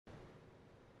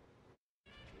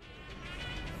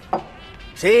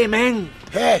Sí, man.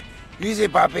 Hey, easy,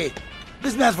 papi.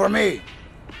 This man's for me.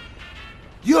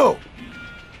 You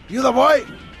the boy?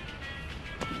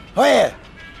 Oh, yeah.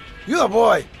 You the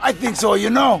boy. I think so, you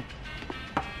know.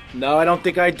 No, I don't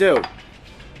think I do.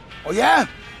 Oh, yeah?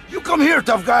 You come here,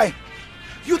 tough guy.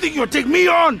 You think you'll take me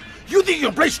on? You think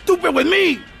you'll play stupid with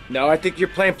me? No, I think you're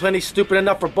playing plenty stupid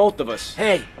enough for both of us.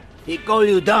 Hey, he call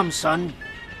you dumb, son.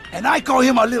 And I call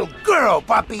him a little girl,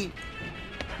 papi.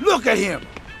 Look at him,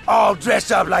 all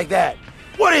dressed up like that.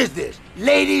 What is this,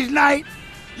 ladies' night?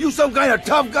 You some kind of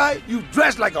tough guy? You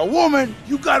dress like a woman?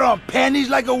 You got on panties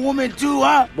like a woman too,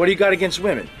 huh? What do you got against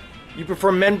women? You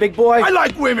prefer men, big boy? I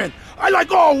like women. I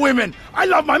like all women. I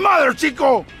love my mother,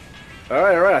 Chico. All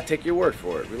right, I'll take your word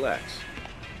for it. Relax.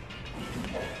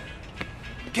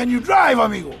 Can you drive,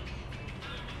 amigo?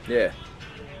 Yeah,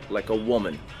 like a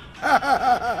woman.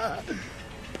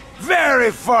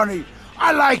 Very funny.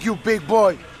 I like you, big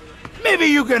boy. Maybe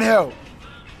you can help.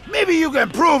 Maybe you can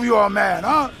prove you're a man,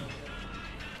 huh?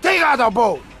 Take out the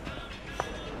boat.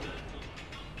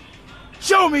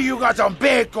 Show me you got some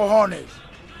big cojones.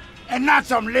 And not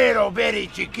some little bitty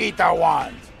chiquita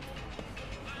ones.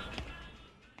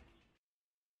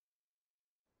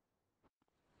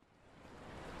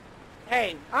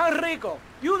 Hey, Enrico,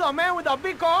 you the man with the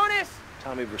big cojones?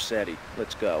 Tommy Vercetti,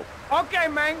 let's go. Okay,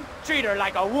 man. Treat her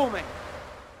like a woman.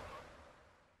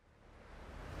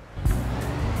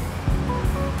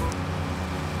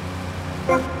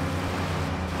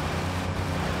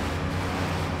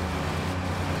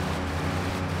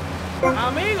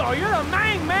 Amigo, you're the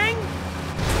man.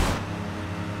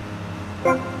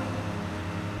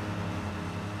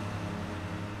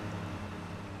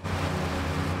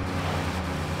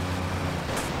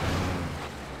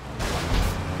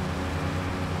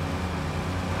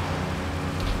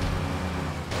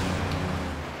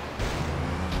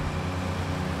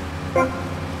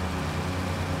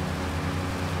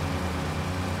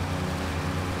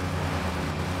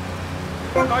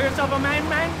 Call yourself a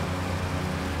man?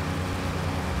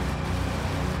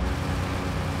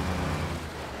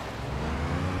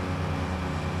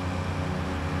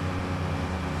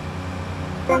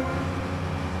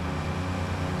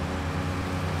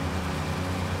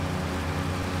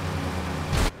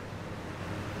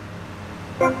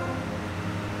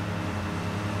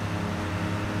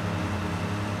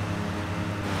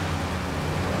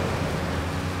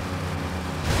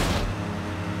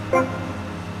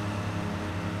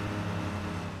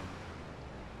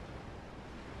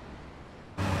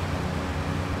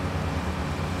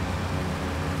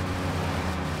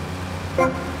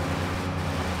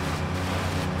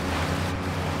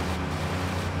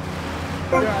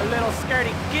 You're a little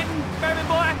scaredy kitten, baby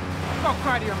boy. Go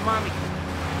cry to your mommy.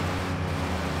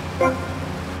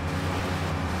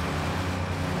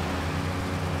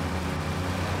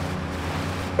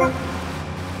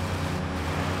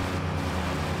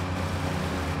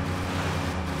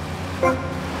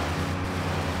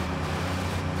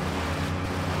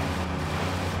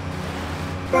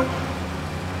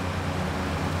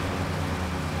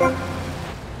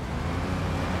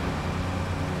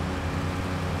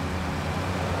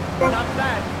 Not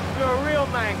bad. You're a real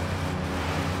man.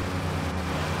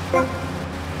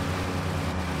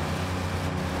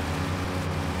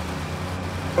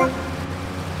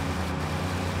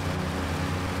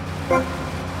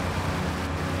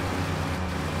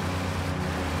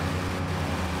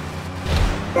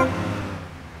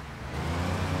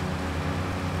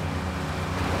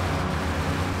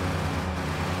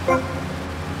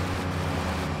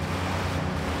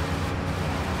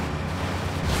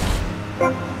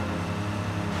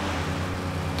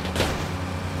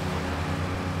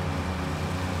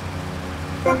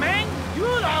 Man, you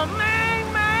the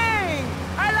man!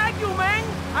 I like you, man!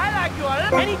 I like you a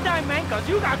lot. Anytime, man, cause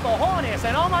you got cojones,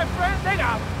 and all my friends, they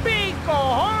got big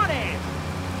cojones!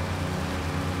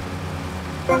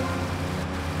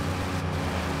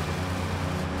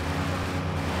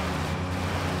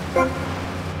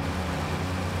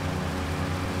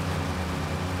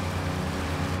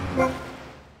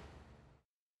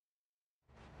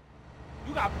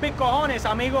 You got big cojones,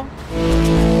 amigo.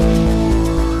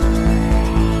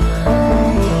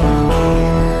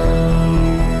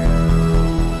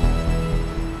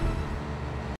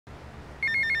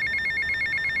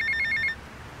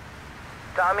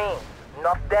 Tommy,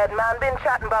 enough dead man been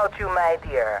chatting about you, my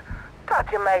dear.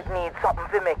 Thought you might need something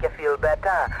to make you feel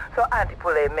better. So Auntie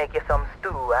Poulet make you some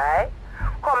stew, eh?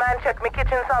 Come and check me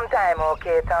kitchen sometime,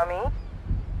 okay, Tommy?